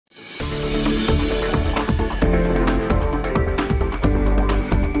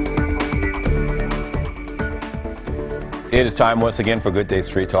It is time once again for Good Day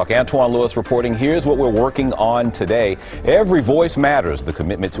Street Talk. Antoine Lewis reporting. Here's what we're working on today. Every voice matters. The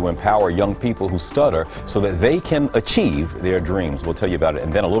commitment to empower young people who stutter so that they can achieve their dreams. We'll tell you about it.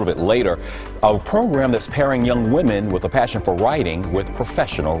 And then a little bit later, a program that's pairing young women with a passion for writing with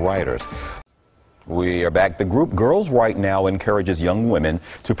professional writers. We are back. The group Girls Write Now encourages young women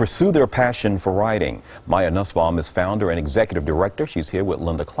to pursue their passion for writing. Maya Nussbaum is founder and executive director. She's here with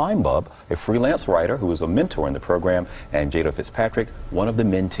Linda Kleinbub, a freelance writer who is a mentor in the program, and Jada Fitzpatrick, one of the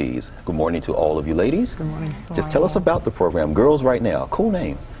mentees. Good morning to all of you ladies. Good morning. Just tell us about the program, Girls Write Now. Cool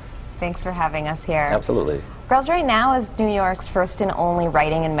name. Thanks for having us here. Absolutely. Girls Write Now is New York's first and only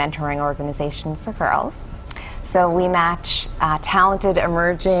writing and mentoring organization for girls. So we match talented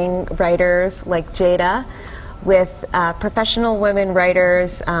emerging writers like Jada with professional women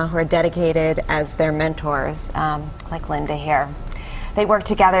writers who are dedicated as their mentors, like Linda here. They work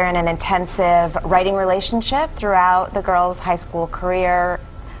together in an intensive writing relationship throughout the girls' high school career,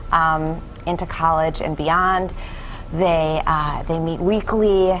 into college and beyond. They meet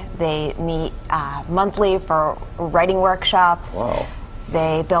weekly, they meet monthly for writing workshops. Wow.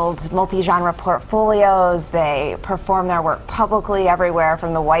 They build multi-genre portfolios. They perform their work publicly everywhere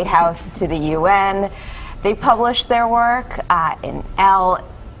from the White House to the UN. They publish their work in Elle,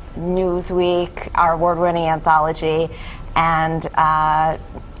 Newsweek, our award-winning anthology, and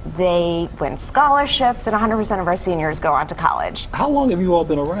they win scholarships, and 100% of our seniors go on to college. How long have you all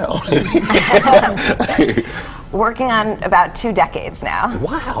been around? Working on about 2 decades now.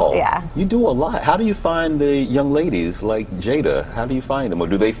 Wow. Yeah. You do a lot. How do you find the young ladies like Jada? How do you find them, or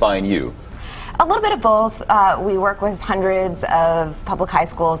do they find you? A little bit of both. We work with hundreds of public high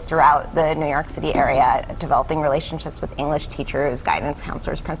schools throughout the New York City area, developing relationships with English teachers, guidance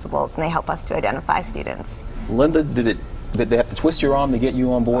counselors, principals, and they help us to identify students. Linda, did they have to twist your arm to get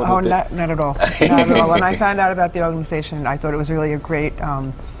you on board with it? Not at all. Not at all. When I found out about the organization, I thought it was really a great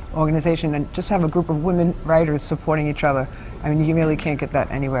organization, and just have a group of women writers supporting each other. I mean, you really can't get that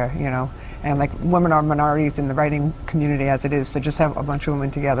anywhere, you know. And like, women are minorities in the writing community as it is, so just have a bunch of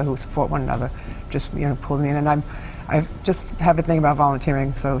women together who support one another, just, you know, pull me in. And I just have a thing about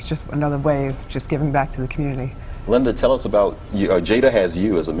volunteering, so it's just another way of just giving back to the community. Linda, tell us about you. Jada has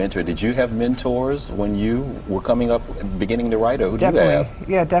you as a mentor. Did you have mentors when you were coming up, beginning to write, or who did you have?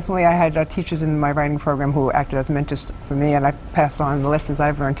 Yeah, definitely. I had teachers in my writing program who acted as mentors for me, and I passed on the lessons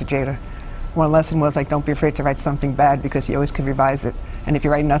I've learned to Jada. One lesson was, like, don't be afraid to write something bad, because you always could revise it. And if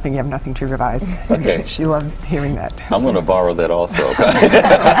you write nothing, you have nothing to revise. Okay. She loved hearing that. I'm going to borrow that also.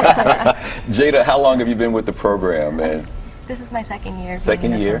 Jada, how long have you been with the program? And this is my second year.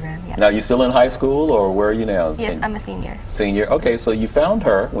 Second year? Program, yes. Now, you still in high school, or where are you now? Yes, I'm a senior. Senior. Okay, so you found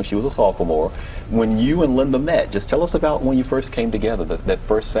her when she was a sophomore. When you and Linda met, just tell us about when you first came together, that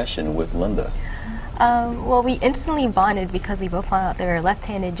first session with Linda. Well, we instantly bonded because we both found out they were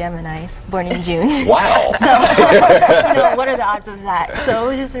left-handed Geminis, born in June. Wow. So, you know, what are the odds of that? So it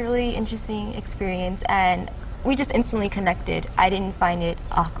was just a really interesting experience, and we just instantly connected. I didn't find it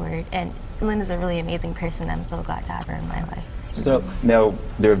awkward, and Linda's a really amazing person. I'm so glad to have her in my life. So now,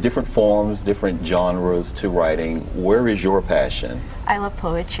 there are different forms, different genres to writing. Where is your passion? I love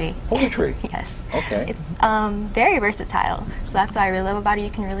poetry. Poetry? Yes. Okay. It's very versatile. So that's what I really love about it.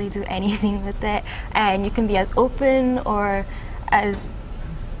 You can really do anything with it. And you can be as open or as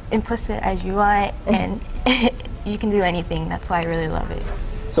implicit as you want. And you can do anything. That's why I really love it.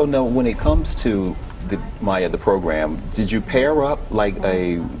 So now, when it comes to the program, did you pair up like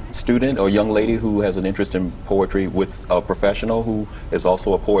a student or young lady who has an interest in poetry with a professional who is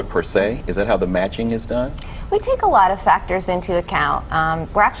also a poet per se? Is that how the matching is done? We take a lot of factors into account.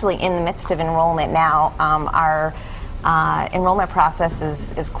 We're actually in the midst of enrollment now. Our enrollment process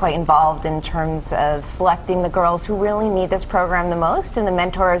is quite involved in terms of selecting the girls who really need this program the most and the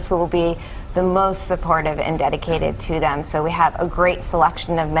mentors who will be the most supportive and dedicated to them. So we have a great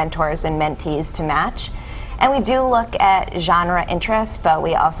selection of mentors and mentees to match. And we do look at genre interests, but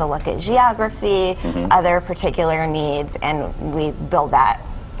we also look at geography, other particular needs, and we build that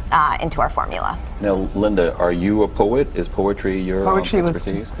into our formula. Now, Linda, are you a poet? Is poetry your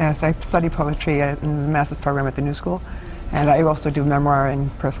expertise? Yes, I study poetry in the master's program at the New School. And I also do memoir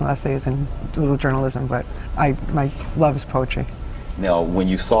and personal essays and a little journalism, but my love is poetry. Now, when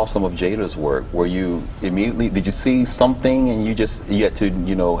you saw some of Jada's work, were you immediately, did you see something and you had to,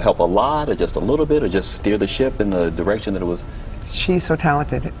 you know, help a lot, or just a little bit, or just steer the ship in the direction that it was? She's so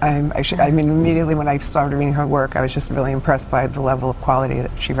talented. I mean, immediately when I started reading her work, I was just really impressed by the level of quality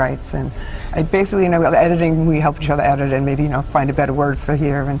that she writes. And I basically, you know, editing, we help each other edit and maybe, you know, find a better word for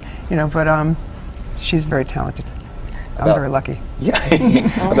here, and, you know, but she's very talented. I'm very lucky.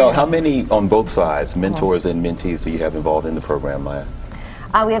 Yeah. About how many on both sides, mentors and mentees, do you have involved in the program, Maya?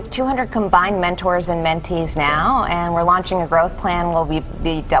 We have 200 combined mentors and mentees now, and we're launching a growth plan. We'll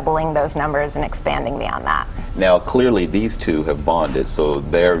be doubling those numbers and expanding beyond that. Now, clearly, these two have bonded, so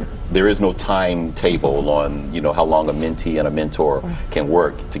there is no timetable on, you know, how long a mentee and a mentor can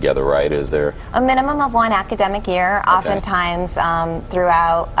work together, right? Is there a minimum of 1 academic year, oftentimes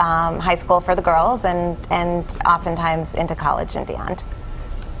throughout high school for the girls, and oftentimes into college and beyond.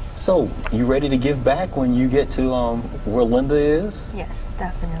 So, you ready to give back when you get to where Linda is? Yes,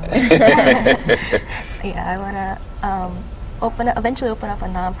 definitely. Yeah, I want to eventually open up a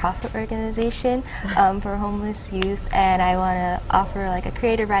nonprofit organization for homeless youth, and I want to offer like a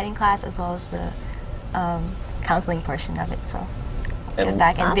creative writing class as well as the counseling portion of it. So, give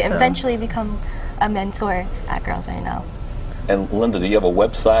back and eventually become a mentor at Girls Right Now. And Linda, do you have a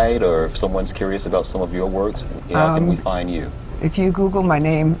website, or if someone's curious about some of your works, how can we find you? If you Google my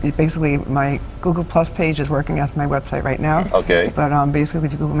name, basically my Google Plus page is working as my website right now. Okay. But basically,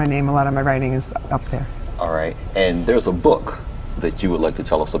 if you Google my name, a lot of my writing is up there. All right. And there's a book that you would like to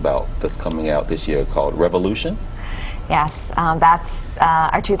tell us about that's coming out this year called Revolution. Yes, that's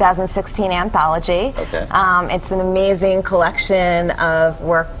our 2016 anthology. Okay. It's an amazing collection of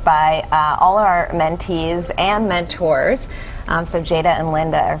work by all our mentees and mentors. So Jada and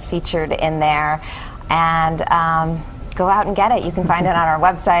Linda are featured in there. And go out and get it. You can find it on our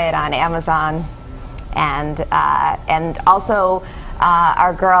website, on Amazon, and also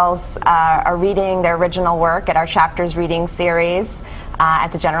our girls are reading their original work at our Chapters Reading Series at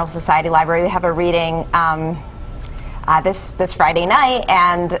the General Society Library. We have a reading this Friday night,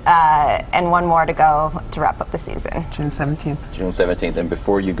 and one more to go to wrap up the season. June 17th. June 17th. And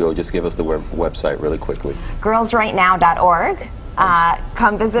before you go, just give us the website really quickly. girlsrightnow.org.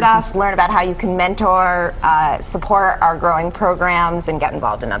 Come visit us, learn about how you can mentor, support our growing programs, and get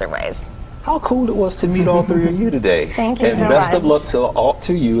involved in other ways. How cool it was to meet all three of you today. Thank you and so best much. of luck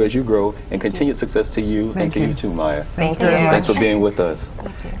to you as you grow, and continued success to you and to you too, Maya. Thank you. Thanks for being with us.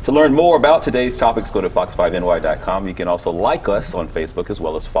 To learn more about today's topics, go to fox5ny.com. You can also like us on Facebook as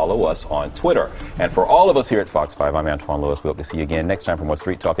well as follow us on Twitter. And for all of us here at Fox 5, I'm Antoine Lewis. We hope to see you again next time for more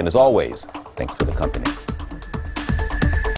Street Talk. And as always, thanks for the company.